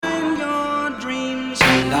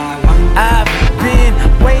I've been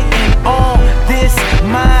waiting on this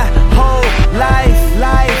my whole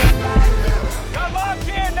life. Come on,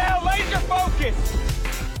 kid, now laser focus.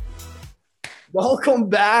 Welcome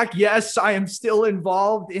back. Yes, I am still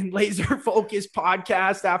involved in Laser Focus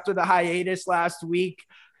podcast after the hiatus last week.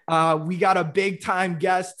 We got a big time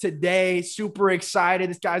guest today. Super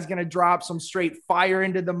excited. This guy's going to drop some straight fire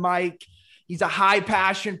into the mic. He's a high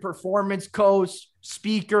passion performance coach,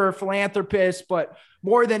 speaker, philanthropist, but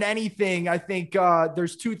more than anything, I think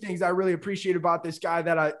there's two things I really appreciate about this guy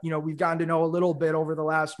that we've gotten to know a little bit over the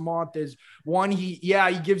last month. Is one, he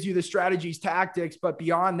gives you the strategies, tactics, but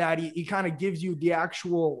beyond that, he kind of gives you the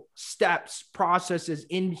actual steps, processes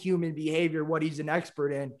in human behavior, what he's an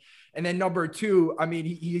expert in. And then number two, I mean,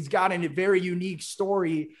 he's got a very unique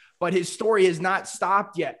story, but his story has not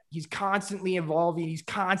stopped yet. He's constantly evolving. He's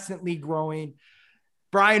constantly growing.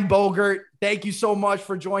 Brian Bogert, thank you so much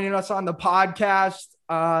for joining us on the podcast,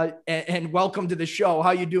 and welcome to the show.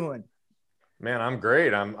 How you doing? Man, I'm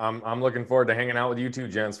great. I'm looking forward to hanging out with you two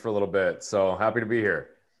gents for a little bit. So happy to be here.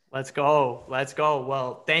 Let's go.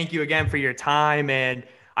 Well, thank you again for your time. And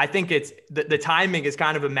I think it's the timing is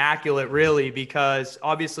kind of immaculate, really, because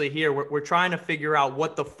obviously here we're trying to figure out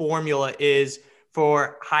what the formula is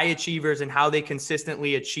for high achievers and how they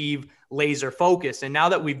consistently achieve laser focus. And now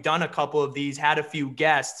that we've done a couple of these, had a few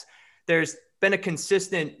guests, there's been a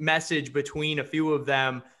consistent message between a few of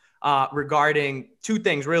them regarding two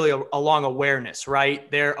things really along awareness,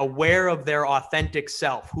 right? They're aware of their authentic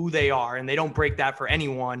self, who they are, and they don't break that for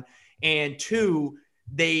anyone. And two,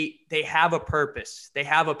 they have a purpose. They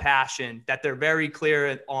have a passion that they're very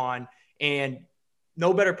clear on, and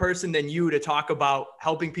no better person than you to talk about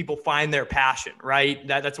helping people find their passion, right?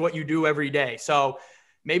 That's what you do every day. So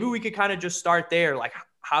maybe we could kind of just start there. Like,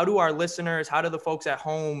 how do our listeners, how do the folks at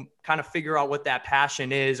home kind of figure out what that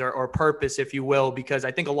passion is or purpose, if you will? Because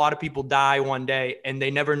I think a lot of people die one day and they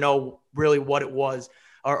never know really what it was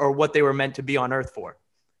or what they were meant to be on earth for.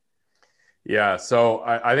 Yeah. So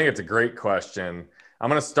I think it's a great question. I'm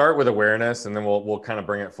going to start with awareness and then we'll kind of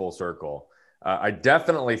bring it full circle. I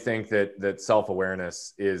definitely think that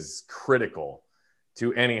self-awareness is critical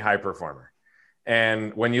to any high performer.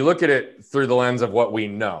 And when you look at it through the lens of what we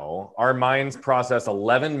know, our minds process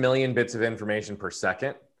 11 million bits of information per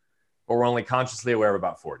second, but we're only consciously aware of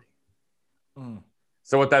about 40.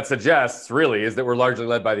 So what that suggests really is that we're largely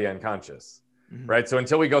led by the unconscious, right? So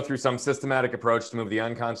until we go through some systematic approach to move the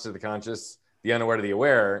unconscious to the conscious, the unaware to the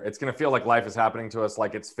aware, it's going to feel like life is happening to us,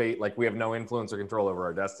 like it's fate, like we have no influence or control over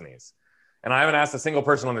our destinies. And I haven't asked a single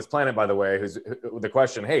person on this planet, by the way, who's the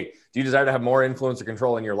question, hey, do you desire to have more influence or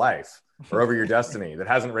control in your life or over your destiny, that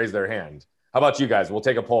hasn't raised their hand? How about you guys? We'll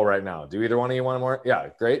take a poll right now. Do either one of you want more? Yeah,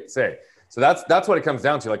 great. Say. So that's what it comes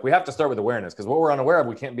down to. Like, we have to start with awareness, because what we're unaware of,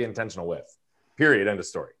 we can't be intentional with. Period. End of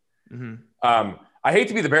story. I hate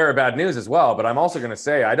to be the bearer of bad news as well, but I'm also going to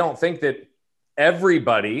say, I don't think that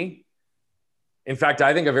everybody, in fact,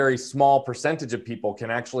 I think a very small percentage of people can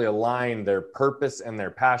actually align their purpose and their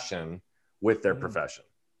passion with their profession.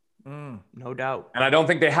 No doubt. And I don't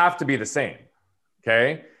think they have to be the same.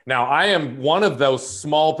 Okay. Now, I am one of those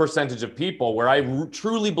small percentage of people where I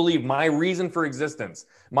truly believe my reason for existence,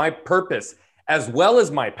 my purpose, as well as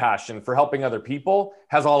my passion for helping other people,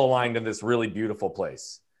 has all aligned in this really beautiful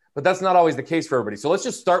place. But that's not always the case for everybody. So let's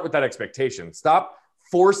just start with that expectation. Stop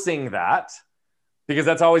forcing that, because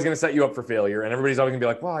that's always going to set you up for failure. And everybody's always going to be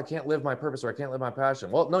like, well, I can't live my purpose, or I can't live my passion.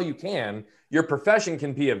 Well, no, you can. Your profession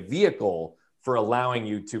can be a vehicle for allowing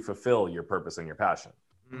you to fulfill your purpose and your passion.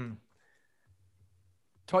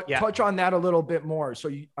 Touch on that a little bit more. So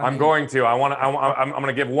I'm going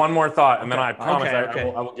to give one more thought, and then I promise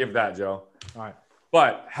I will give that, Joe. All right.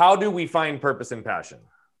 But how do we find purpose and passion?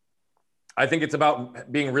 I think it's about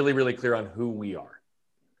being really, really clear on who we are.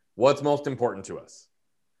 What's most important to us?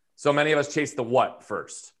 So many of us chase the what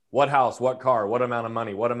first. What house, what car, what amount of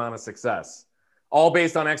money, what amount of success. All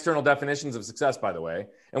based on external definitions of success, by the way.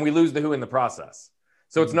 And we lose the who in the process.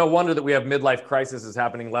 So it's no wonder that we have midlife crises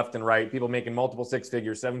happening left and right. People making multiple 6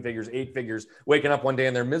 figures, 7 figures, 8 figures, waking up one day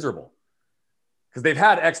and they're miserable. Because they've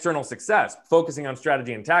had external success, focusing on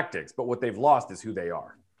strategy and tactics, but what they've lost is who they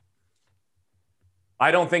are.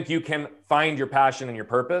 I don't think you can find your passion and your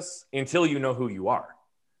purpose until you know who you are.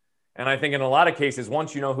 And I think in a lot of cases,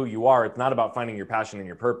 once you know who you are, it's not about finding your passion and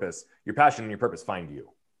your purpose. Your passion and your purpose find you.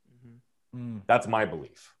 That's my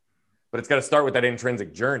belief. But it's got to start with that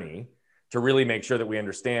intrinsic journey to really make sure that we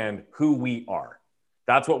understand who we are.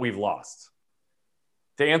 That's what we've lost.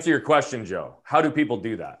 To answer your question, Joe, how do people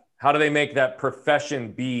do that? How do they make that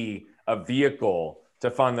profession be a vehicle to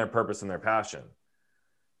fund their purpose and their passion?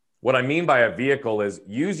 What I mean by a vehicle is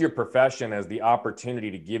use your profession as the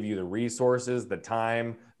opportunity to give you the resources, the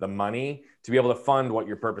time, the money to be able to fund what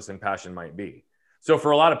your purpose and passion might be. So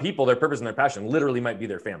for a lot of people, their purpose and their passion literally might be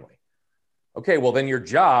their family. Okay, well then your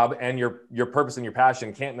job and your purpose and your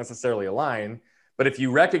passion can't necessarily align. But if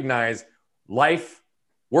you recognize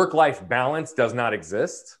work-life balance does not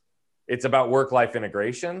exist, it's about work-life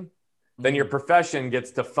integration, then your profession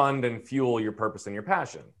gets to fund and fuel your purpose and your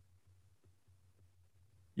passion.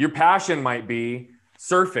 Your passion might be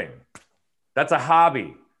surfing. That's a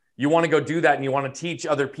hobby. You want to go do that and you want to teach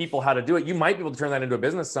other people how to do it. You might be able to turn that into a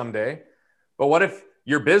business someday. But what if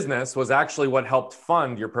your business was actually what helped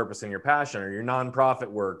fund your purpose and your passion, or your nonprofit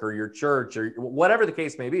work, or your church, or whatever the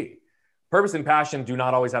case may be? Purpose and passion do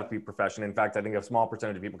not always have to be profession. In fact, I think a small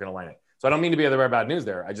percentage of people can align it. So I don't mean to be the very bad news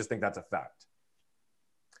there. I just think that's a fact.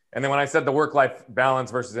 And then when I said the work-life balance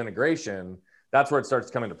versus integration, that's where it starts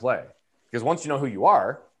to come into play. Because once you know who you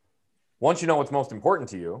are, once you know what's most important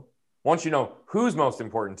to you, once you know who's most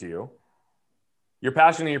important to you, your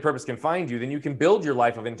passion and your purpose can find you, then you can build your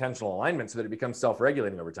life of intentional alignment so that it becomes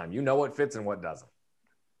self-regulating over time. You know what fits and what doesn't.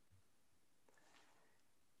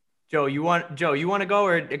 Joe, you want to go,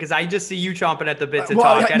 or because I just see you chomping at the bit to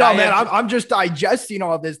talk. No, man, I'm just digesting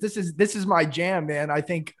all this. This is my jam, man. I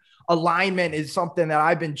think alignment is something that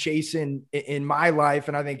I've been chasing in my life.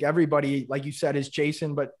 And I think everybody, like you said, is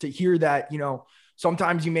chasing, but to hear that,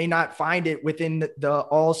 sometimes you may not find it within the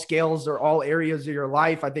all scales or all areas of your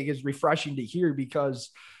life, I think is refreshing to hear,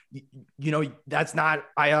 because, that's not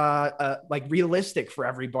like realistic for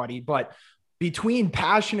everybody. But between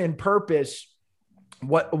passion and purpose,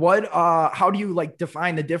 how do you like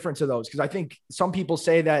define the difference of those? Because I think some people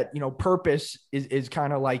say that, purpose is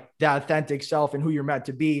kind of like the authentic self and who you're meant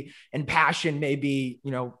to be. And passion may be,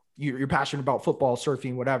 you're passionate about football,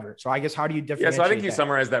 surfing, whatever. So I guess, how do you differentiate? Yeah, so I think you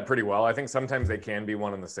summarized that pretty well. I think sometimes they can be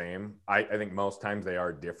one and the same. I think most times they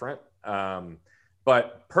are different.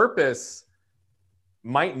 But purpose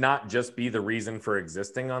might not just be the reason for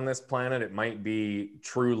existing on this planet. It might be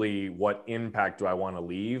truly, what impact do I want to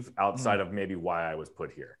leave outside of maybe why I was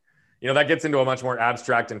put here? That gets into a much more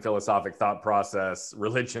abstract and philosophic thought process,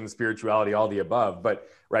 religion, spirituality, all the above. But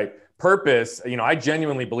right, purpose, I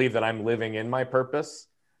genuinely believe that I'm living in my purpose,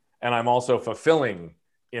 and I'm also fulfilling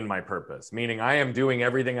in my purpose, meaning I am doing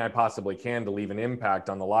everything I possibly can to leave an impact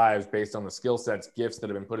on the lives based on the skill sets, gifts that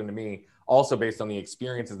have been put into me, also based on the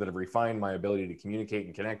experiences that have refined my ability to communicate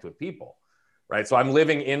and connect with people, right? So I'm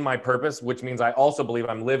living in my purpose, which means I also believe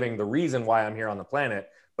I'm living the reason why I'm here on the planet,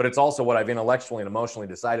 but it's also what I've intellectually and emotionally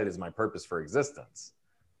decided is my purpose for existence,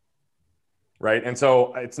 right? And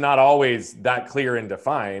so it's not always that clear and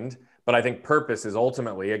defined, but I think purpose is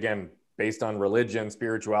ultimately, again, based on religion,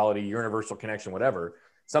 spirituality, universal connection, whatever.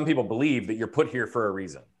 Some people believe that you're put here for a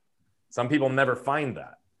reason. Some people never find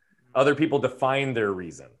that. Other people define their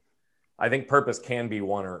reason. I think purpose can be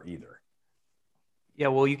one or either. Yeah,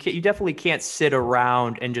 well, you definitely can't sit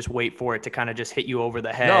around and just wait for it to kind of just hit you over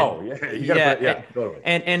the head. No, you gotta totally.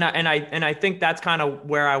 And I think that's kind of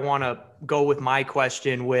where I want to go with my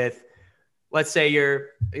question. With, let's say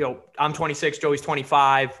I'm 26, Joey's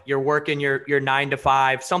 25. You're working your 9 to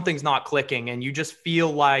 5. Something's not clicking, and you just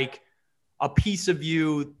feel like a piece of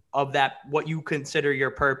you, of that, what you consider your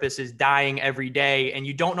purpose, is dying every day, and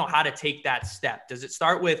you don't know how to take that step. Does it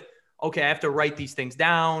start with, okay, I have to write these things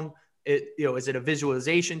down? Is it a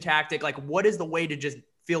visualization tactic? Like, what is the way to just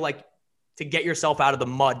feel like to get yourself out of the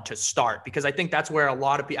mud to start? Because I think that's where a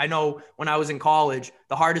lot of people, I know when I was in college,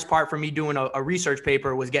 the hardest part for me doing a research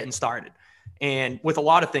paper was getting started. And with a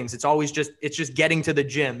lot of things, it's just getting to the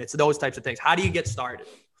gym. It's those types of things. How do you get started?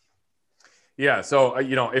 Yeah. So,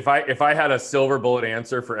 if I had a silver bullet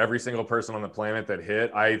answer for every single person on the planet that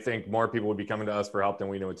hit, I think more people would be coming to us for help than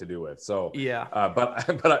we knew what to do with. So, yeah.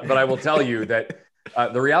 But I will tell you that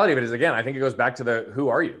the reality of it is, again, I think it goes back to who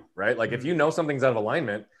are you, right? Like, if you know something's out of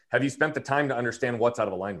alignment, have you spent the time to understand what's out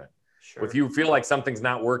of alignment? Sure. If you feel like something's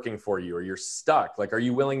not working for you, or you're stuck, like, are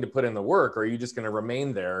you willing to put in the work, or are you just going to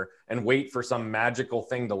remain there and wait for some magical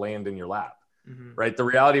thing to land in your lap? Mm-hmm. Right. The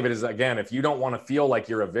reality of it is, again, if you don't want to feel like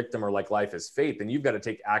you're a victim or like life is fate, then you've got to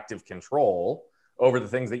take active control over the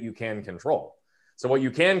things that you can control. So what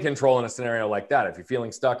you can control in a scenario like that, if you're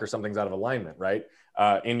feeling stuck or something's out of alignment, right?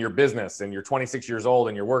 In your business, and you're 26 years old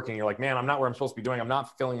and you're working, you're like, man, I'm not where I'm supposed to be doing. I'm not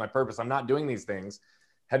fulfilling my purpose. I'm not doing these things.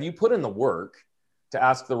 Have you put in the work to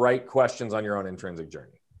ask the right questions on your own intrinsic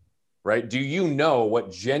journey, right? Do you know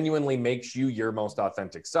what genuinely makes you your most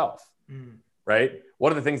authentic self? Right?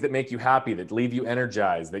 What are the things that make you happy, that leave you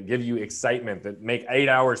energized, that give you excitement, that make 8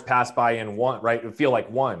 hours pass by in one, right? It feel like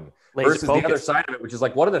one. versus the other side of it, which is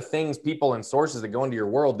like, what are the things, people, and sources that go into your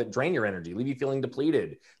world that drain your energy, leave you feeling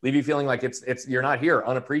depleted, leave you feeling like it's you're not here,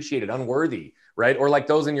 unappreciated, unworthy, right? Or like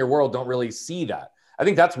those in your world don't really see that. I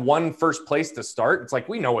think that's one first place to start. It's like,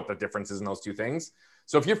 we know what the difference is in those two things.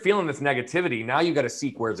 So if you're feeling this negativity, now you got to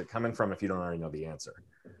seek, where's it coming from if you don't already know the answer,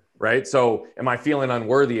 right? So am I feeling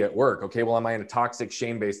unworthy at work? Okay, well, am I in a toxic,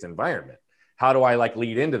 shame-based environment? How do I like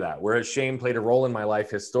lead into that? Where has shame played a role in my life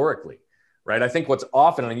historically? Right. I think what's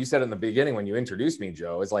often, and you said it in the beginning when you introduced me,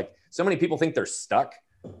 Joe, is like so many people think they're stuck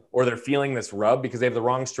or they're feeling this rub because they have the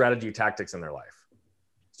wrong strategy or tactics in their life.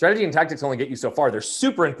 Strategy and tactics only get you so far. They're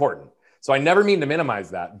super important. So I never mean to minimize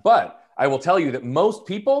that, but I will tell you that most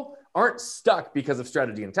people aren't stuck because of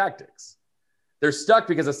strategy and tactics. They're stuck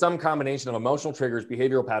because of some combination of emotional triggers,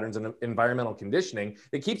 behavioral patterns, and environmental conditioning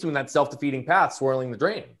that keeps them in that self-defeating path, swirling the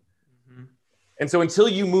drain. Mm-hmm. And so until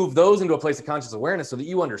you move those into a place of conscious awareness so that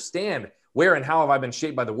you understand where and how have I been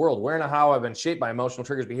shaped by the world? Where and how I've been shaped by emotional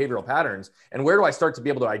triggers, behavioral patterns? And where do I start to be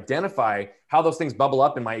able to identify how those things bubble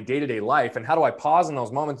up in my day-to-day life? And how do I pause in those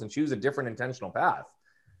moments and choose a different intentional path?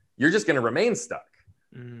 You're just going to remain stuck.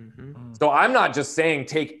 Mm-hmm. So I'm not just saying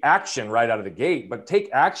take action right out of the gate, but take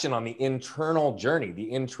action on the internal journey,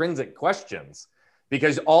 the intrinsic questions,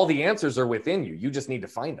 because all the answers are within you. You just need to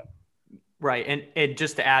find them. Right. And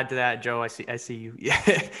just to add to that, Joe, I see you.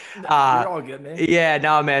 Yeah. You're all good, man. Yeah,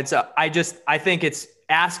 no, man. So I think it's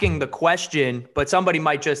asking the question, but somebody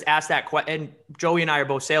might just ask that question. And Joey and I are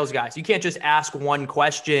both sales guys. You can't just ask one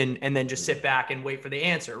question and then just sit back and wait for the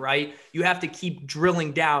answer, right? You have to keep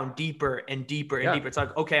drilling down deeper and deeper and deeper. It's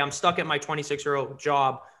like, okay, I'm stuck at my 26-year-old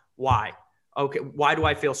job. Why? Okay. Why do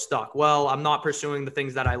I feel stuck? Well, I'm not pursuing the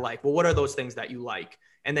things that I like. Well, what are those things that you like?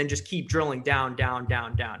 And then just keep drilling down.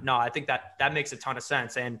 No, I think that makes a ton of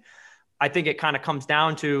sense. And I think it kind of comes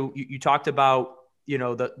down to, you talked about,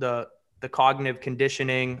 the cognitive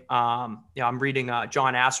conditioning. I'm reading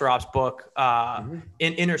John Assaraf's book,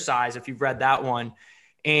 in Inner Size, if you've read that one.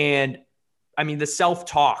 And I mean, the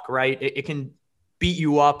self-talk, right? It can beat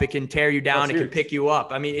you up. It can tear you down. It can pick you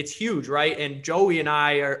up. I mean, it's huge, right? And Joey and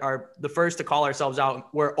I are the first to call ourselves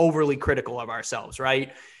out. We're overly critical of ourselves,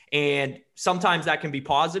 right? And sometimes that can be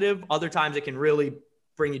positive. Other times it can really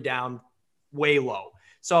bring you down way low.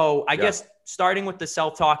 So I guess starting with the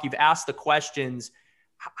self-talk, you've asked the questions.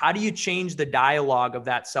 How do you change the dialogue of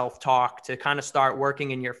that self-talk to kind of start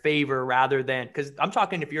working in your favor rather than, because I'm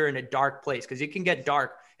talking if you're in a dark place, because it can get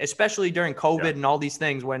dark, especially during COVID and all these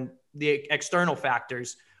things when the external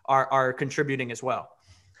factors are contributing as well.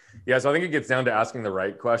 Yeah, so I think it gets down to asking the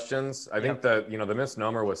right questions. I think that, the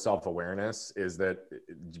misnomer with self-awareness is that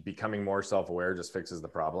becoming more self-aware just fixes the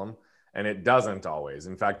problem. And it doesn't always.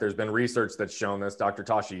 In fact, there's been research that's shown this. Dr.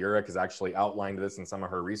 Tasha Eurich has actually outlined this in some of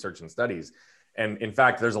her research and studies. And in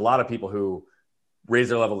fact, there's a lot of people who raise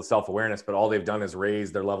their level of self-awareness, but all they've done is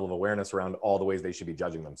raise their level of awareness around all the ways they should be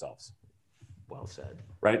judging themselves. Well said.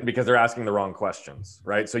 Right? Because they're asking the wrong questions,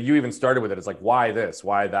 right? So you even started with it. It's like, why this,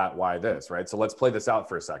 why that, why this, right? So let's play this out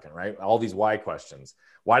for a second, right? All these why questions.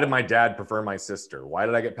 Why did my dad prefer my sister? Why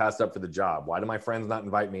did I get passed up for the job? Why do my friends not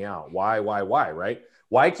invite me out? Why, right?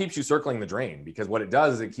 Why keeps you circling the drain? Because what it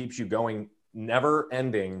does is it keeps you going, never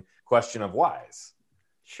ending question of whys.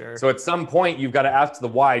 Sure. So at some point, you've got to ask the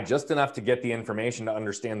why just enough to get the information to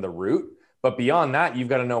understand the root. But beyond that, you've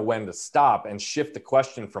got to know when to stop and shift the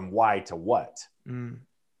question from why to what.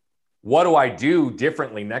 What do I do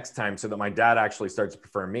differently next time so that my dad actually starts to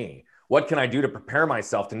prefer me? What can I do to prepare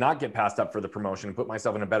myself to not get passed up for the promotion and put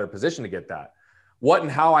myself in a better position to get that? What and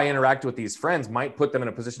how I interact with these friends might put them in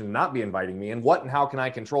a position to not be inviting me. And what and how can I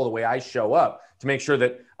control the way I show up to make sure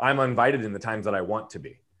that I'm invited in the times that I want to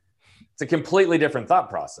be? It's a completely different thought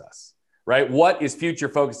process. Right? What is future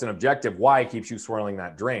focused and objective? Why keeps you swirling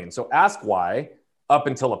that drain? So ask why up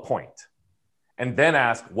until a point, and then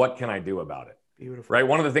ask, what can I do about it? Beautiful. Right?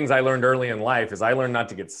 One of the things I learned early in life is I learned not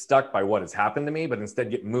to get stuck by what has happened to me, but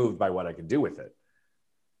instead get moved by what I could do with it.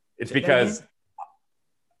 It's because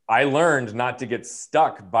I learned not to get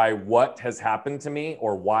stuck by what has happened to me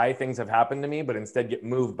or why things have happened to me, but instead get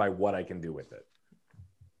moved by what I can do with it.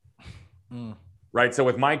 Right. So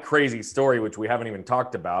with my crazy story, which we haven't even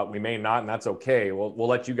talked about, we may not, and that's okay. We'll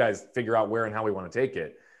let you guys figure out where and how we want to take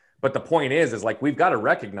it. But the point is like, we've got to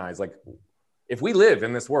recognize, like, if we live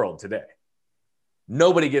in this world today,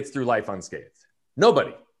 nobody gets through life unscathed.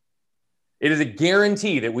 Nobody. It is a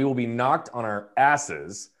guarantee that we will be knocked on our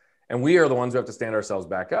asses, and we are the ones who have to stand ourselves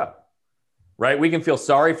back up. Right. We can feel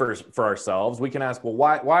sorry for ourselves. We can ask, well,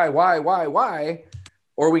 why?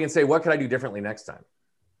 Or we can say, what could I do differently next time?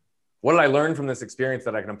 What did I learn from this experience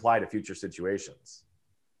that I can apply to future situations?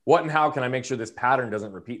 What and how can I make sure this pattern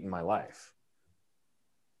doesn't repeat in my life?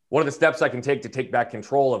 What are the steps I can take to take back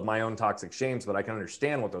control of my own toxic shame so that I can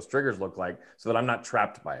understand what those triggers look like so that I'm not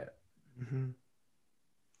trapped by it? Mm-hmm.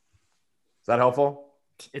 Is that helpful?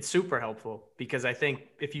 It's super helpful, because I think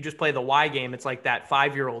if you just play the why game, it's like that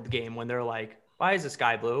 5-year-old game when they're like, why is the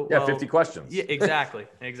sky blue? Yeah, 50 questions. Yeah, exactly.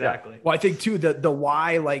 Exactly. Yeah. Well, I think too, the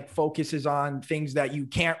why like focuses on things that you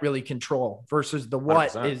can't really control versus the what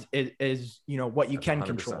 100%. is what you That's can 100%.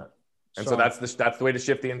 control. And so that's the way to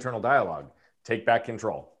shift the internal dialogue. Take back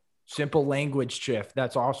control. Simple language shift.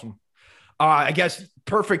 That's awesome. I guess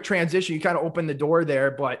perfect transition. You kind of opened the door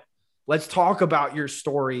there, but let's talk about your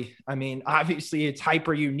story. I mean, obviously it's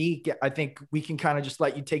hyper unique. I think we can kind of just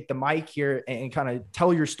let you take the mic here and kind of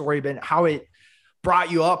tell your story, but how it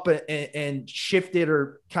brought you up and shifted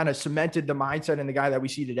or kind of cemented the mindset in the guy that we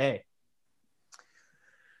see today.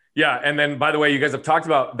 Yeah. And then, by the way, you guys have talked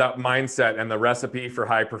about that mindset and the recipe for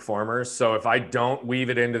high performers. So if I don't weave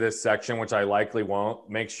it into this section, which I likely won't,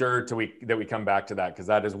 make sure that we come back to that, because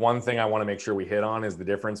that is one thing I want to make sure we hit on, is the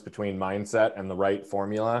difference between mindset and the right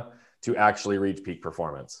formula to actually reach peak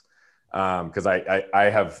performance. Because I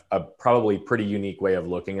have a probably pretty unique way of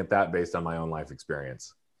looking at that based on my own life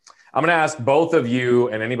experience. I'm going to ask both of you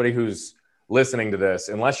and anybody who's listening to this,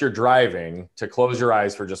 unless you're driving, to close your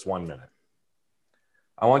eyes for just 1 minute.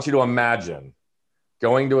 I want you to imagine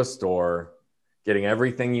going to a store, getting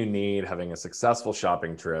everything you need, having a successful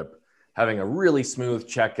shopping trip, having a really smooth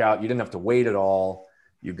checkout. You didn't have to wait at all.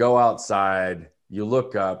 You go outside, you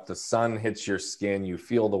look up, the sun hits your skin, you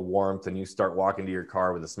feel the warmth, and you start walking to your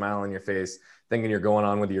car with a smile on your face, thinking you're going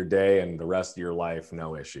on with your day and the rest of your life,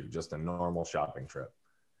 no issue, just a normal shopping trip.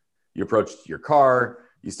 You approach your car,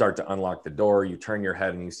 you start to unlock the door, you turn your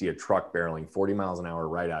head and you see a truck barreling 40 miles an hour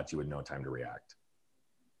right at you with no time to react.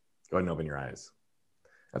 Go ahead and open your eyes.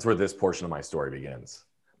 That's where this portion of my story begins.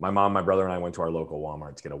 My mom, my brother, and I went to our local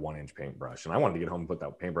Walmart to get a 1-inch paintbrush, and I wanted to get home and put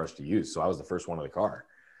that paintbrush to use, so I was the first one in the car.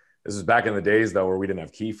 This was back in the days, though, where we didn't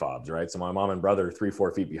have key fobs, right? So my mom and brother,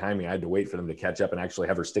 3-4 feet behind me, I had to wait for them to catch up and actually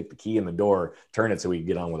have her stick the key in the door, turn it so we could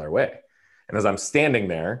get on with our way. And as I'm standing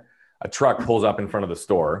there, a truck pulls up in front of the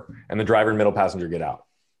store, and the driver and middle passenger get out.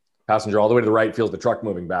 Passenger all the way to the right feels the truck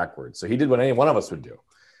moving backwards. So he did what any one of us would do.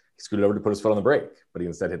 He scooted over to put his foot on the brake, but he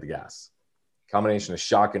instead hit the gas. Combination of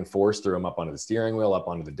shock and force threw him up onto the steering wheel, up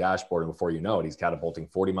onto the dashboard, and before you know it, he's catapulting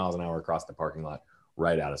 40 miles an hour across the parking lot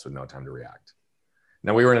right at us with no time to react.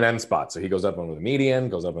 Now, we were in an end spot, so he goes up over the median,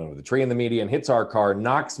 goes up over the tree in the median, hits our car,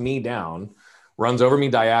 knocks me down, runs over me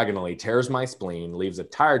diagonally, tears my spleen, leaves a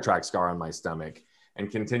tire track scar on my stomach, and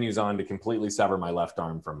continues on to completely sever my left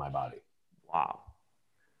arm from my body. Wow.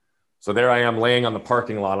 So there I am laying on the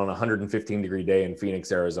parking lot on a 115-degree day in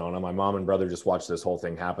Phoenix, Arizona. My mom and brother just watched this whole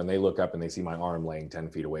thing happen. They look up and they see my arm laying 10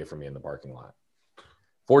 feet away from me in the parking lot.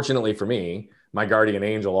 Fortunately for me, my guardian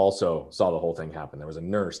angel also saw the whole thing happen. There was a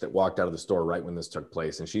nurse that walked out of the store right when this took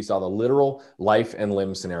place, and she saw the literal life and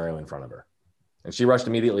limb scenario in front of her. And she rushed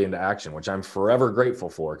immediately into action, which I'm forever grateful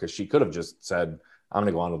for, because she could have just said, I'm going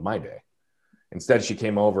to go on with my day. Instead, she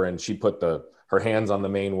came over and she put her hands on the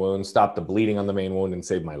main wound, stopped the bleeding on the main wound, and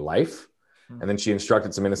saved my life. And then she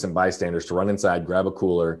instructed some innocent bystanders to run inside, grab a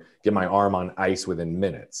cooler, get my arm on ice within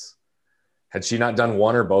minutes. Had she not done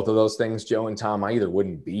one or both of those things, Joe and Tom, I either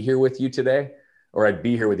wouldn't be here with you today, or I'd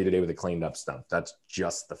be here with you today with a cleaned up stump. That's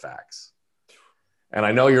just the facts. And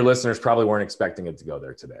I know your listeners probably weren't expecting it to go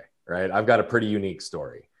there today, right? I've got a pretty unique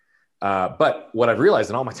story. But what I've realized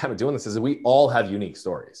in all my time of doing this is that we all have unique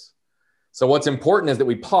stories. So what's important is that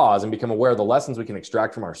we pause and become aware of the lessons we can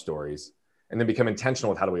extract from our stories, and then become intentional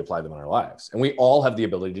with how do we apply them in our lives. And we all have the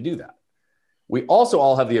ability to do that. We also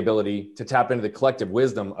all have the ability to tap into the collective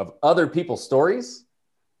wisdom of other people's stories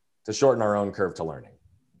to shorten our own curve to learning.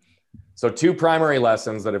 So 2 primary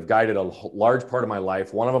lessons that have guided a large part of my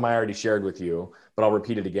life. One of them I already shared with you, but I'll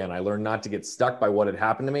repeat it again. I learned not to get stuck by what had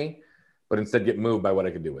happened to me, but instead get moved by what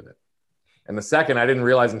I could do with it. And the second, I didn't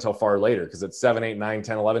realize until far later, because it's 7, 8, 9,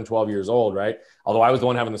 10, 11, 12 years old, right? Although I was the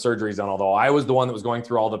one having the surgeries done, although I was the one that was going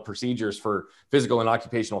through all the procedures for physical and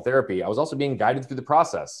occupational therapy, I was also being guided through the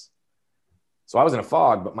process. So I was in a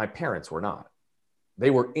fog, but my parents were not. They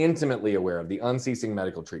were intimately aware of the unceasing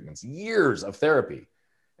medical treatments, years of therapy.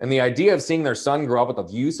 And the idea of seeing their son grow up with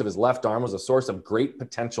the use of his left arm was a source of great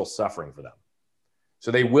potential suffering for them. So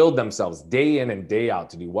they willed themselves day in and day out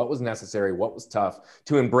to do what was necessary, what was tough,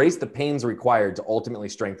 to embrace the pains required to ultimately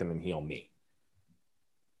strengthen and heal me.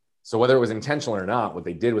 So whether it was intentional or not, what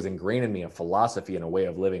they did was ingrain in me a philosophy and a way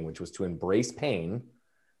of living, which was to embrace pain,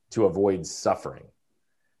 to avoid suffering.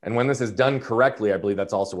 And when this is done correctly, I believe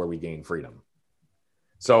that's also where we gain freedom.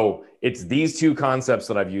 So it's these 2 concepts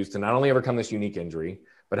that I've used to not only overcome this unique injury,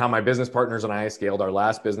 but how my business partners and I scaled our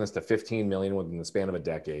last business to 15 million within the span of a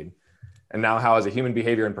decade. And now how, as a human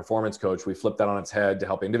behavior and performance coach, we flip that on its head to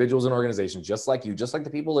help individuals and organizations just like you, just like the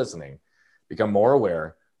people listening, become more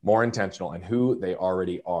aware, more intentional, and who they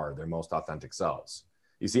already are, their most authentic selves.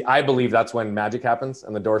 You see, I believe that's when magic happens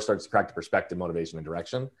and the door starts to crack to perspective, motivation, and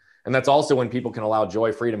direction. And that's also when people can allow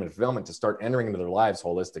joy, freedom, and fulfillment to start entering into their lives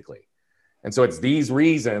holistically. And so it's these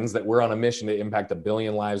reasons that we're on a mission to impact 1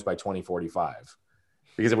 billion lives by 2045.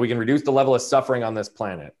 Because if we can reduce the level of suffering on this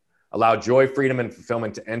planet, allow joy, freedom, and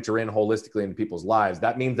fulfillment to enter in holistically into people's lives,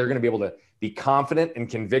 that means they're going to be able to be confident and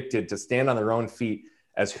convicted to stand on their own feet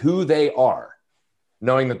as who they are,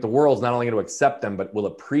 knowing that the world's not only going to accept them, but will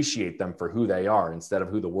appreciate them for who they are instead of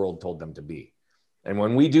who the world told them to be. And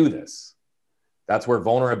when we do this, that's where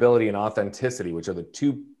vulnerability and authenticity, which are the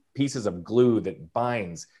two pieces of glue that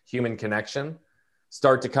binds human connection,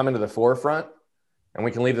 start to come into the forefront. And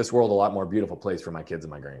we can leave this world a lot more beautiful place for my kids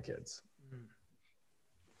and my grandkids.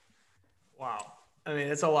 Wow. I mean,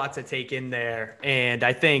 it's a lot to take in there. And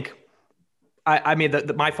I think,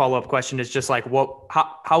 my follow-up question is just like,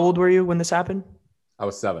 how old were you when this happened? I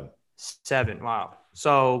was 7. 7. Wow.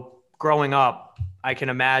 So growing up, I can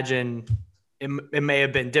imagine it may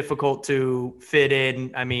have been difficult to fit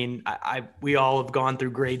in. I mean, we all have gone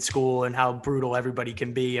through grade school and how brutal everybody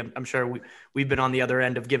can be. I'm sure we've been on the other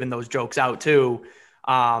end of giving those jokes out too.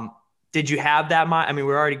 Did you have that mind? I mean,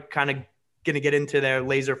 we're already kind of going to get into their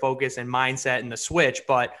laser focus and mindset and the switch,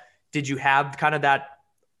 but did you have kind of that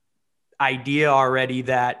idea already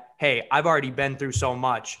that, hey, I've already been through so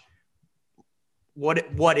much.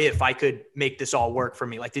 What if I could make this all work for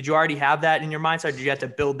me? Like, did you already have that in your mindset? Or did you have to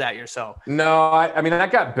build that yourself? No, I mean,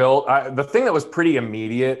 that got built. The thing that was pretty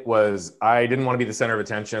immediate was I didn't want to be the center of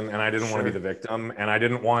attention, and I didn't want to be the victim, and I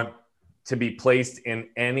didn't want to be placed in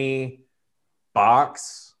any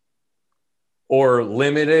box or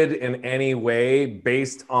limited in any way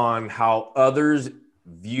based on how others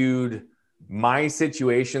viewed my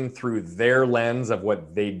situation through their lens of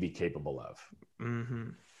what they'd be capable of. Mm-hmm.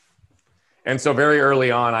 And so very early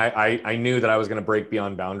on, I knew that I was going to break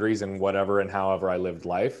beyond boundaries in whatever and however I lived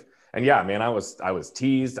life. And yeah, man, I was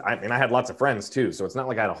teased. I had lots of friends too. So it's not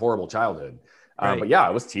like I had a horrible childhood. Right. But yeah, I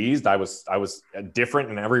was teased. I was different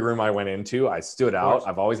in every room I went into. I stood out.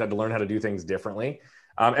 I've always had to learn how to do things differently.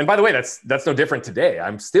 And by the way, that's no different today.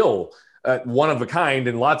 I'm still one of a kind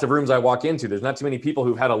in lots of rooms I walk into. There's not too many people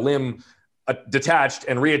who've had a limb detached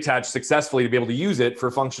and reattached successfully to be able to use it for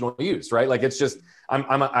functional use, right? Like, it's just,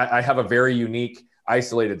 I have a very unique,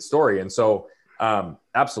 isolated story. And so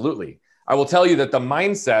absolutely. I will tell you that the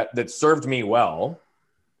mindset that served me well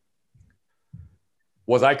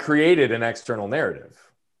was I created an external narrative.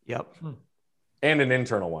 Yep. And an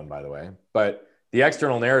internal one, by the way. But the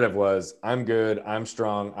external narrative was, I'm good, I'm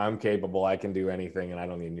strong, I'm capable, I can do anything, and I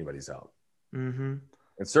don't need anybody's help. Mm-hmm.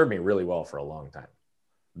 It served me really well for a long time.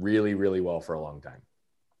 Really, really well for a long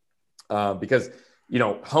time. Because,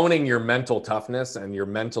 honing your mental toughness and your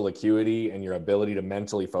mental acuity and your ability to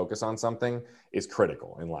mentally focus on something is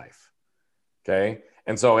critical in life. Okay.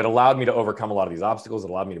 And so it allowed me to overcome a lot of these obstacles. It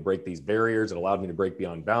allowed me to break these barriers. It allowed me to break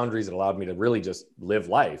beyond boundaries. It allowed me to really just live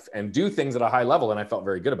life and do things at a high level. And I felt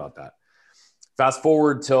very good about that. Fast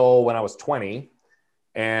forward till when I was 20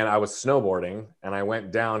 and I was snowboarding and I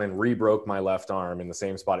went down and re-broke my left arm in the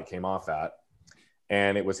same spot it came off at.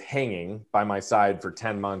 And it was hanging by my side for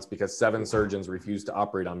 10 months because 7 surgeons refused to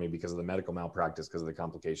operate on me because of the medical malpractice, because of the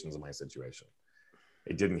complications of my situation.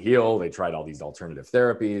 It didn't heal. They tried all these alternative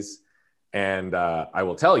therapies. And I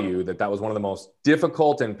will tell you that was one of the most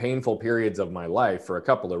difficult and painful periods of my life for a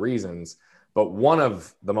couple of reasons. But one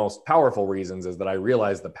of the most powerful reasons is that I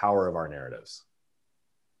realized the power of our narratives.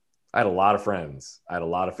 I had a lot of friends. I had a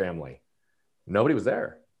lot of family. Nobody was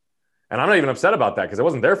there. And I'm not even upset about that because it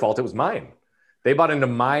wasn't their fault. It was mine. They bought into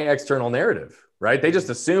my external narrative, right? They just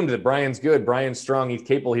assumed that Brian's good, Brian's strong, he's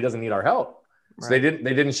capable, he doesn't need our help. So they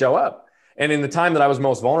didn't show up. And in the time that I was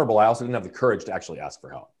most vulnerable, I also didn't have the courage to actually ask for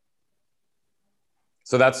help.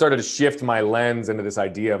 So that started to shift my lens into this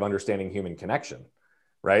idea of understanding human connection,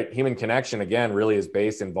 right? Human connection, again, really is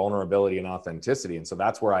based in vulnerability and authenticity. And so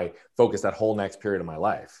that's where I focused that whole next period of my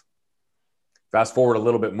life. Fast forward a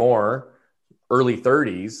little bit more, early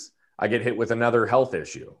 30s, I get hit with another health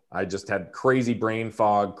issue. I just had crazy brain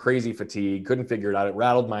fog, crazy fatigue, couldn't figure it out. It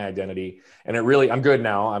rattled my identity. And it really, I'm good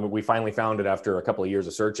now. We finally found it after a couple of years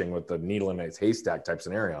of searching with the needle in its haystack type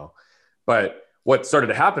scenario. But what started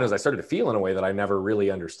to happen is I started to feel in a way that I never really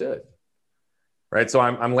understood. Right. So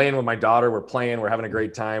I'm laying with my daughter. We're playing. We're having a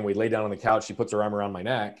great time. We lay down on the couch. She puts her arm around my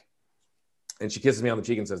neck and she kisses me on the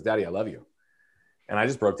cheek and says, "Daddy, I love you." And I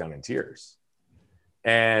just broke down in tears.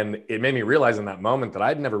 And it made me realize in that moment that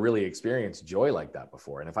I'd never really experienced joy like that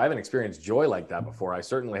before. And if I haven't experienced joy like that before, I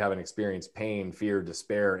certainly haven't experienced pain, fear,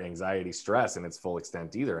 despair, anxiety, stress in its full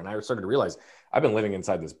extent either. And I started to realize I've been living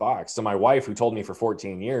inside this box. So my wife, who told me for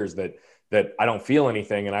 14 years that I don't feel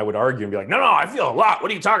anything, and I would argue and be like, no, I feel a lot. What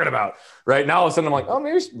are you talking about? Right now, all of a sudden I'm like, oh,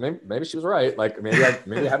 maybe she was right. Like maybe I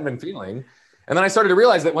haven't been feeling. And then I started to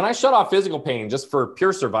realize that when I shut off physical pain just for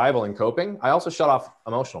pure survival and coping, I also shut off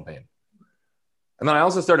emotional pain. And then I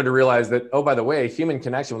also started to realize that, oh, by the way, human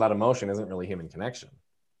connection without emotion isn't really human connection.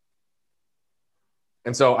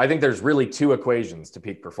 And so I think there's really two equations to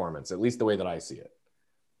peak performance, at least the way that I see it.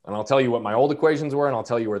 And I'll tell you what my old equations were, and I'll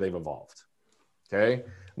tell you where they've evolved. Okay.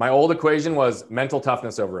 My old equation was mental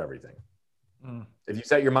toughness over everything. If you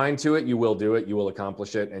set your mind to it, you will do it, you will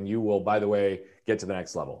accomplish it, and you will, by the way, get to the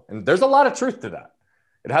next level. And there's a lot of truth to that.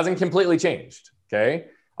 It hasn't completely changed. Okay.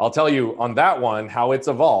 I'll tell you on that one, how it's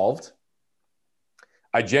evolved.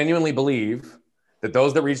 I genuinely believe that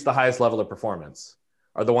those that reach the highest level of performance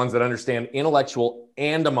are the ones that understand intellectual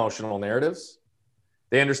and emotional narratives.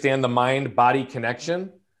 They understand the mind-body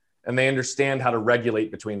connection, and they understand how to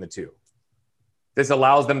regulate between the two. This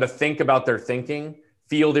allows them to think about their thinking,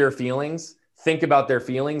 feel their feelings, think about their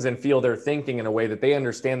feelings, and feel their thinking in a way that they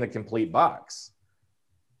understand the complete box.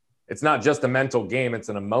 It's not just a mental game, it's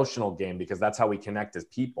an emotional game, because that's how we connect as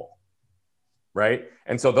people. Right?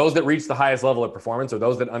 And so those that reach the highest level of performance are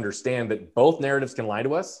those that understand that both narratives can lie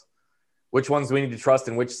to us, which ones do we need to trust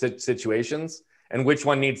in which situations, and which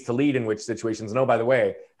one needs to lead in which situations. And oh, by the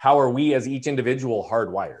way, how are we as each individual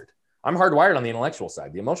hardwired? I'm hardwired on the intellectual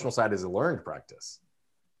side. The emotional side is a learned practice.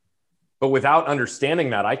 But without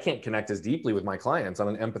understanding that, I can't connect as deeply with my clients on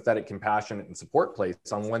an empathetic, compassionate, and support place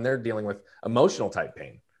on when they're dealing with emotional type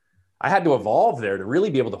pain. I had to evolve there to really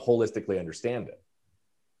be able to holistically understand it.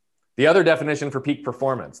 The other definition for peak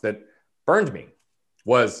performance that burned me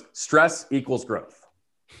was stress equals growth.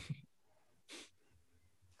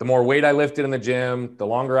 The more weight I lifted in the gym, the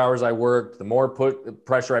longer hours I worked, the more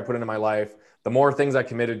pressure I put into my life, the more things I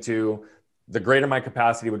committed to, the greater my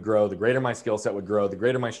capacity would grow, the greater my skill set would grow, the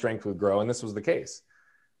greater my strength would grow. And this was the case.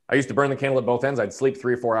 I used to burn the candle at both ends. I'd sleep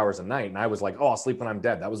 3 or 4 hours a night. And I was like, oh, I'll sleep when I'm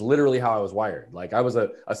dead. That was literally how I was wired. Like I was a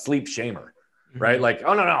sleep shamer. Right? Like,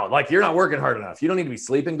 oh, no. Like you're not working hard enough. You don't need to be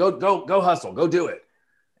sleeping. Go hustle. Go do it.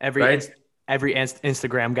 Every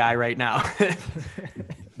Instagram guy right now.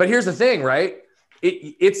 But here's the thing, right?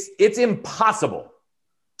 It's impossible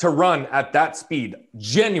to run at that speed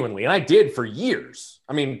genuinely. And I did for years.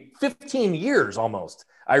 I mean, 15 years almost.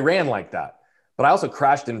 I ran like that, but I also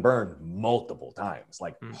crashed and burned multiple times,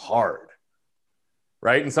 like hard.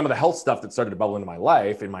 Right? And some of the health stuff that started to bubble into my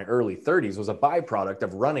life in my early 30s was a byproduct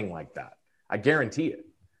of running like that. I guarantee it.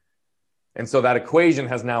 And so that equation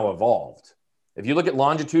has now evolved. If you look at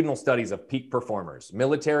longitudinal studies of peak performers,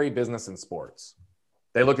 military, business, and sports,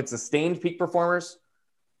 they look at sustained peak performers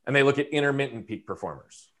and they look at intermittent peak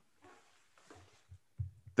performers.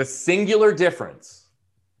 The singular difference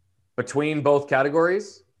between both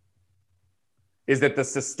categories is that the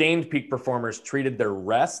sustained peak performers treated their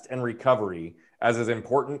rest and recovery as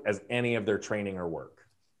important as any of their training or work.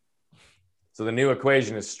 So the new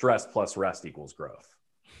equation is stress plus rest equals growth.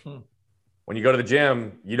 When you go to the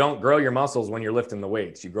gym, you don't grow your muscles when you're lifting the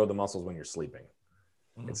weights. You grow the muscles when you're sleeping.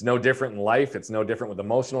 It's no different in life. It's no different with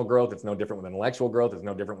emotional growth. It's no different with intellectual growth. It's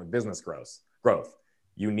no different with business growth.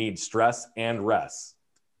 You need stress and rest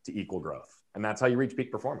to equal growth. And that's how you reach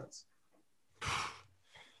peak performance.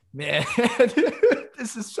 Man,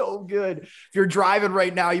 this is so good. If you're driving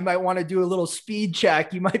right now, you might want to do a little speed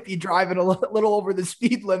check. You might be driving a little over the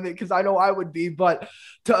speed limit, because I know I would be. But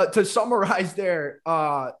to summarize there,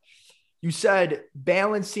 you said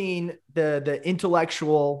balancing the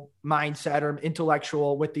intellectual mindset or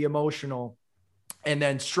intellectual with the emotional, and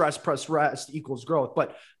then stress plus rest equals growth.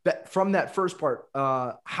 But from that first part,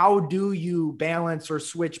 how do you balance or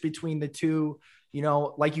switch between the two? You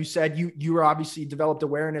know, like you said, you were obviously developed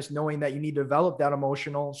awareness knowing that you need to develop that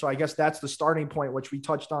emotional. So I guess that's the starting point, which we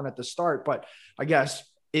touched on at the start. But I guess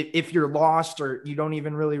if you're lost or you don't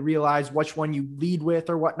even really realize which one you lead with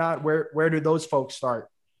or whatnot, where do those folks start?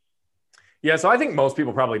 Yeah, so I think most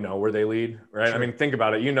people probably know where they lead, right? Sure. I mean, think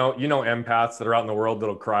about it. You know empaths that are out in the world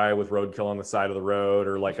that'll cry with roadkill on the side of the road,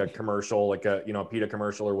 or like a commercial, like a PETA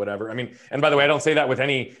commercial or whatever. I mean, and by the way, I don't say that with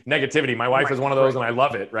any negativity. My wife is one of those, and I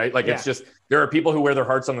love it, right? Like It's just, there are people who wear their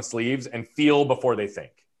hearts on the sleeves and feel before they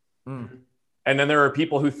think. And then there are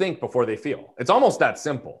people who think before they feel. It's almost that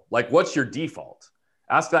simple. Like, what's your default?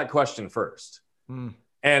 Ask that question first. And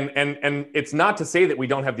it's not to say that we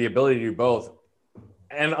don't have the ability to do both.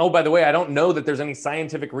 And oh, by the way, I don't know that there's any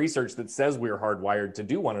scientific research that says we're hardwired to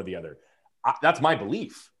do one or the other. that's my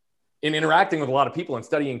belief in interacting with a lot of people and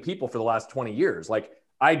studying people for the last 20 years. Like,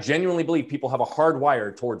 I genuinely believe people have a hard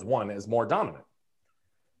wire towards one as more dominant.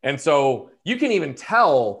 And so you can even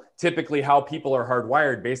tell typically how people are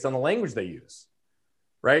hardwired based on the language they use,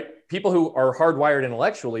 right? People who are hardwired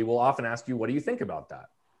intellectually will often ask you, what do you think about that?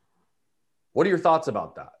 What are your thoughts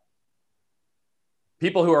about that?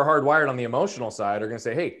 People who are hardwired on the emotional side are going to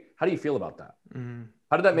say, hey, how do you feel about that? Mm-hmm.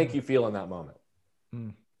 How did that make you feel in that moment?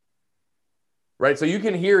 Mm. Right? So you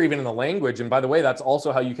can hear even in the language. And by the way, that's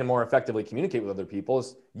also how you can more effectively communicate with other people,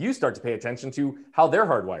 is you start to pay attention to how they're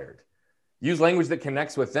hardwired. Use language that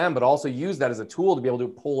connects with them, but also use that as a tool to be able to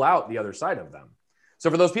pull out the other side of them. So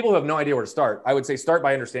for those people who have no idea where to start, I would say start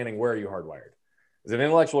by understanding, where are you hardwired? Is it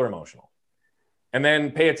intellectual or emotional? And then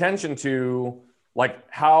pay attention to, like,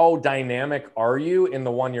 how dynamic are you in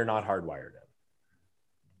the one you're not hardwired in,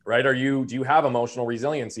 right? Do you have emotional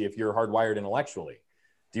resiliency if you're hardwired intellectually?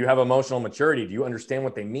 Do you have emotional maturity? Do you understand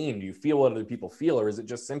what they mean? Do you feel what other people feel? Or is it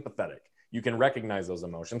just sympathetic? You can recognize those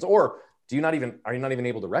emotions, or are you not even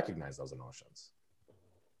able to recognize those emotions?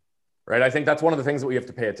 Right? I think that's one of the things that we have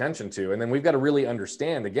to pay attention to. And then we've got to really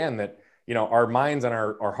understand, again, that, you know, our minds and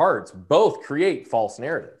our hearts both create false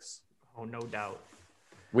narratives. Oh, no doubt.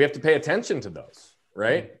 We have to pay attention to those,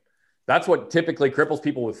 right? Mm-hmm. That's what typically cripples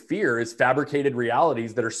people with fear, is fabricated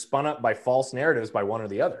realities that are spun up by false narratives by one or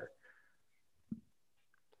the other.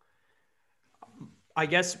 I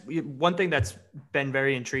guess one thing that's been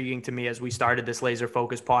very intriguing to me as we started this Laser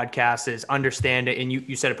Focus podcast is understanding, and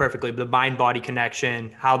you said it perfectly, the mind-body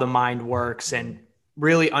connection, how the mind works, and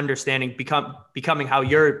really understanding, becoming how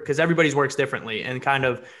because everybody's works differently, and kind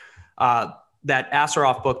of that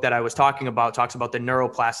Asaroff book that I was talking about talks about the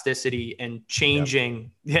neuroplasticity and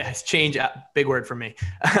changing. Yep. Yes, change, big word for me.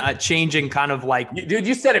 Changing kind of like, dude,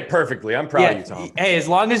 you said it perfectly. I'm proud of you, Tom. Hey, as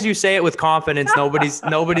long as you say it with confidence,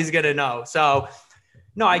 nobody's gonna know. So,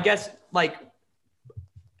 no, I guess, like,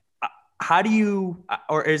 how do you,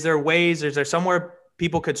 or is there somewhere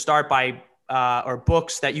people could start by, or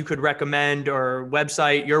books that you could recommend, or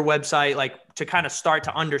your website, like, to kind of start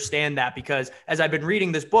to understand that? Because as I've been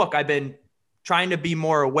reading this book, I've been trying to be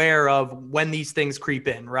more aware of when these things creep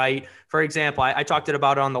in, right? For example, I talked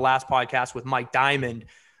about it on the last podcast with Mike Diamond.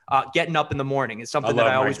 Getting up in the morning is something that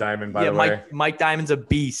I always. Mike Diamond, by the way. Mike Diamond's a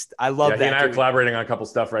beast. I love that. He and I are collaborating on a couple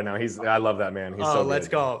stuff right now. I love that man. He's so good. Let's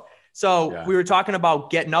go. So we were talking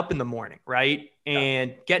about getting up in the morning, right?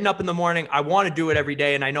 And getting up in the morning, I want to do it every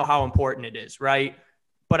day, and I know how important it is, right?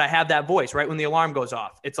 But I have that voice right when the alarm goes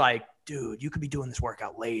off. It's like, dude, you could be doing this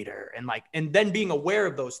workout later, and then being aware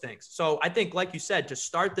of those things. So I think, like you said, to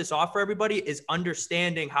start this off for everybody is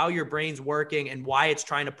understanding how your brain's working and why it's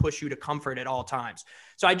trying to push you to comfort at all times.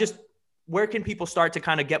 So where can people start to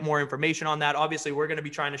kind of get more information on that? Obviously, we're going to be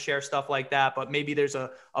trying to share stuff like that, but maybe there's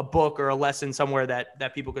a book or a lesson somewhere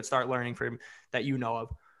that people could start learning from that you know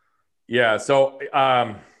of. Yeah. So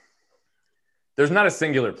there's not a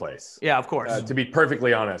singular place. Yeah, of course. To be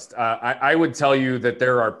perfectly honest, I would tell you that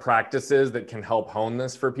there are practices that can help hone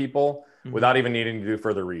this for people without even needing to do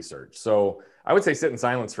further research. So I would say sit in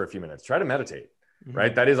silence for a few minutes. Try to meditate.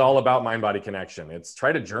 Right? That is all about mind-body connection. It's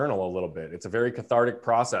try to journal a little bit. It's a very cathartic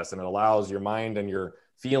process, and it allows your mind and your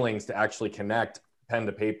feelings to actually connect pen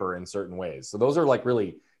to paper in certain ways. So those are like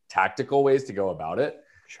really tactical ways to go about it.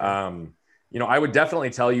 Sure. You know, I would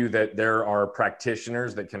definitely tell you that there are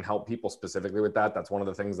practitioners that can help people specifically with that. That's one of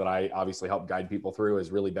the things that I obviously help guide people through,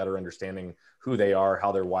 is really better understanding who they are,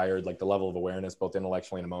 how they're wired, like the level of awareness, both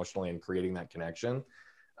intellectually and emotionally, and creating that connection.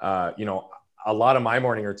 You know, a lot of my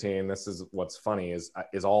morning routine, this is what's funny, is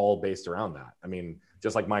all based around that. I mean,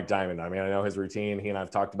 just like Mike Diamond, I mean, I know his routine. He and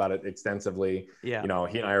I've talked about it extensively. Yeah. You know,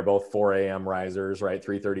 he and I are both 4 a.m. risers, right?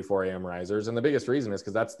 3:30, 4 a.m. risers. And the biggest reason is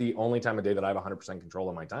because that's the only time of day that I have 100% control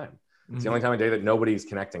of my time. It's the only time of day that nobody's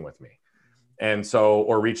connecting with me. And so,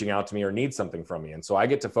 or reaching out to me or needs something from me. And so I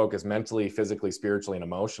get to focus mentally, physically, spiritually, and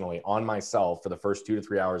emotionally on myself for the first 2 to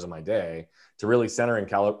 3 hours of my day to really center and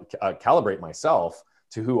calibrate myself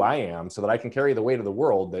to who I am, so that I can carry the weight of the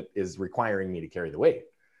world that is requiring me to carry the weight.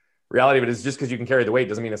 Reality of it is, just because you can carry the weight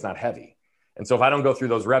doesn't mean it's not heavy. And so if I don't go through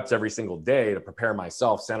those reps every single day to prepare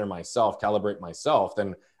myself, center myself, calibrate myself,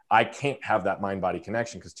 then I can't have that mind-body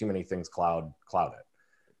connection, because too many things cloud it.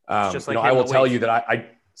 Just like, you know, I will tell you that I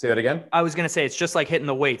say that again. I was going to say, it's just like hitting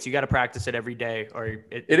the weights. You got to practice it every day, or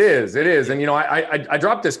it is. And, you know, I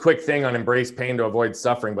dropped this quick thing on embrace pain to avoid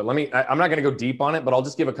suffering, but I'm not going to go deep on it, but I'll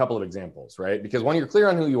just give a couple of examples, right? Because when you're clear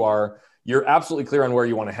on who you are, you're absolutely clear on where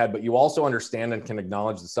you want to head, but you also understand and can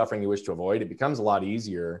acknowledge the suffering you wish to avoid. It becomes a lot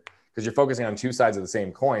easier because you're focusing on two sides of the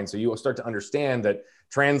same coin. So you will start to understand that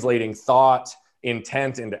translating thought,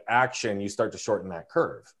 intent into action, you start to shorten that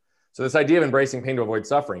curve. So this idea of embracing pain to avoid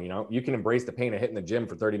suffering, you can embrace the pain of hitting the gym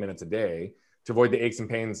for 30 minutes a day to avoid the aches and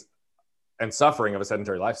pains and suffering of a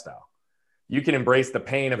sedentary lifestyle. You can embrace the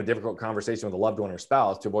pain of a difficult conversation with a loved one or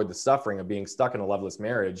spouse to avoid the suffering of being stuck in a loveless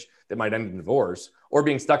marriage that might end in divorce, or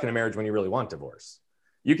being stuck in a marriage when you really want divorce.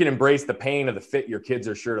 You can embrace the pain of the fit your kids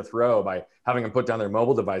are sure to throw by having them put down their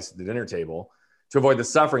mobile device at the dinner table to avoid the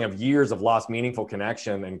suffering of years of lost meaningful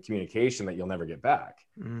connection and communication that you'll never get back.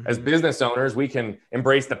 Mm-hmm. As business owners, we can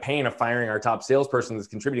embrace the pain of firing our top salesperson that's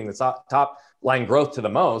contributing the top line growth to the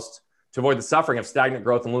most to avoid the suffering of stagnant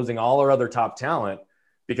growth and losing all our other top talent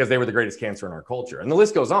because they were the greatest cancer in our culture. And the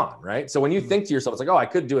list goes on, right? So when you think to yourself, it's like, oh, I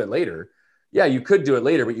could do it later. Yeah, you could do it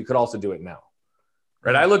later, but you could also do it now.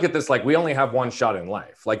 Right? I look at this like we only have one shot in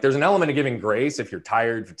life. Like there's an element of giving grace if you're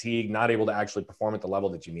tired, fatigued, not able to actually perform at the level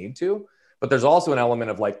that you need to. But there's also an element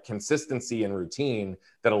of like consistency and routine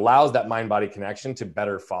that allows that mind-body connection to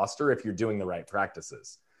better foster if you're doing the right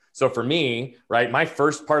practices. So for me, right, my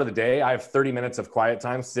first part of the day, I have 30 minutes of quiet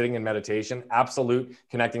time sitting in meditation, absolute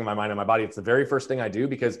connecting my mind and my body. It's the very first thing I do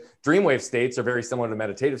because dreamwave states are very similar to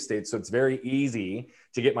meditative states. So it's very easy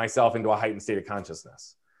to get myself into a heightened state of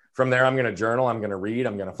consciousness. From there, I'm going to journal, I'm going to read,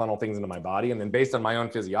 I'm going to funnel things into my body. And then based on my own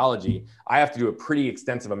physiology, I have to do a pretty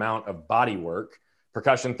extensive amount of body work,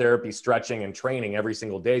 percussion therapy, stretching, and training every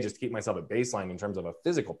single day just to keep myself at baseline in terms of a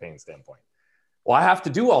physical pain standpoint. Well, I have to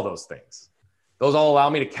do all those things. Those all allow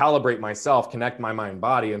me to calibrate myself, connect my mind,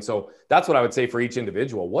 body. And so that's what I would say for each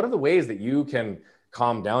individual. What are the ways that you can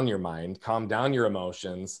calm down your mind, calm down your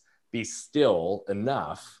emotions, be still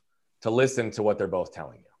enough to listen to what they're both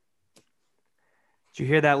telling you? Did you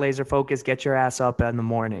hear that, Laser Focus? Get your ass up in the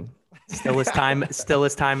morning. Stillest time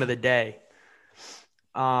of the day.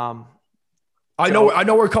 I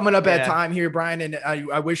know we're coming up at time here, Brian, and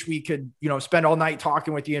I wish we could, spend all night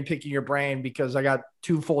talking with you and picking your brain because I got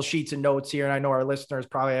 2 full sheets of notes here, and I know our listeners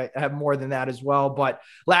probably have more than that as well. But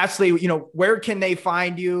lastly, where can they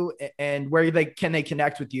find you and where can they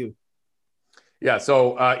connect with you? Yeah,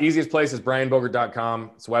 so easiest place is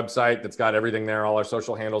brianbogert.com. It's a website that's got everything there. All our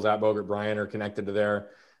social handles at Bogert Brian are connected to there.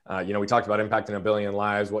 We talked about impacting 1 billion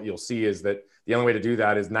lives. What you'll see is that the only way to do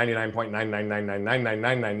that is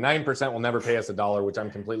 99.9999999% will never pay us $1, which I'm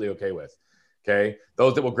completely okay with. Okay.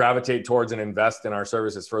 Those that will gravitate towards and invest in our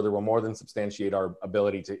services further will more than substantiate our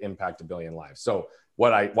ability to impact 1 billion lives. So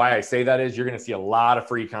why I say that is you're going to see a lot of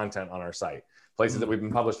free content on our site, places that we've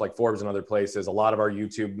been published like Forbes and other places, a lot of our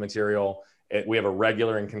YouTube material. We have a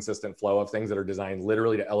regular and consistent flow of things that are designed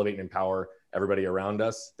literally to elevate and empower everybody around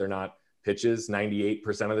us. They're not pitches 98%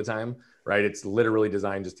 of the time, right? It's literally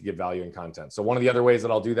designed just to give value and content. So one of the other ways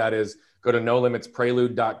that I'll do that is go to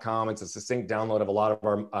NoLimitsPrelude.com. It's a succinct download of a lot of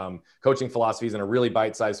our coaching philosophies in a really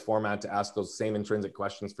bite-sized format to ask those same intrinsic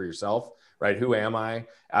questions for yourself, right? Who am I?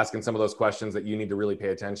 Asking some of those questions that you need to really pay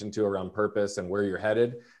attention to around purpose and where you're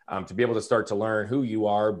headed, to be able to start to learn who you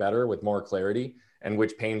are better with more clarity and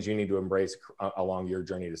which pains you need to embrace along your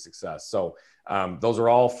journey to success. So those are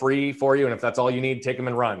all free for you. And if that's all you need, take them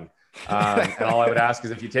and run. And all I would ask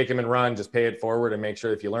is if you take them and run, just pay it forward and make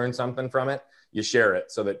sure if you learn something from it, you share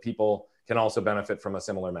it so that people can also benefit from a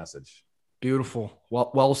similar message. Beautiful.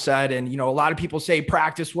 Well said. And, a lot of people say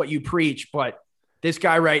practice what you preach, but this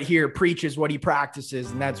guy right here preaches what he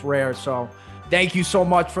practices, and that's rare. So thank you so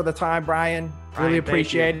much for the time, Brian. Really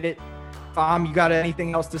appreciate it. You got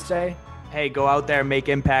anything else to say? Hey, go out there, make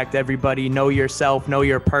impact, everybody. Know yourself, know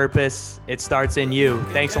your purpose. It starts in you.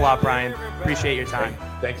 Thanks a lot, Brian. Appreciate your time.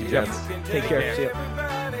 Thank you, gents. Take care. See you.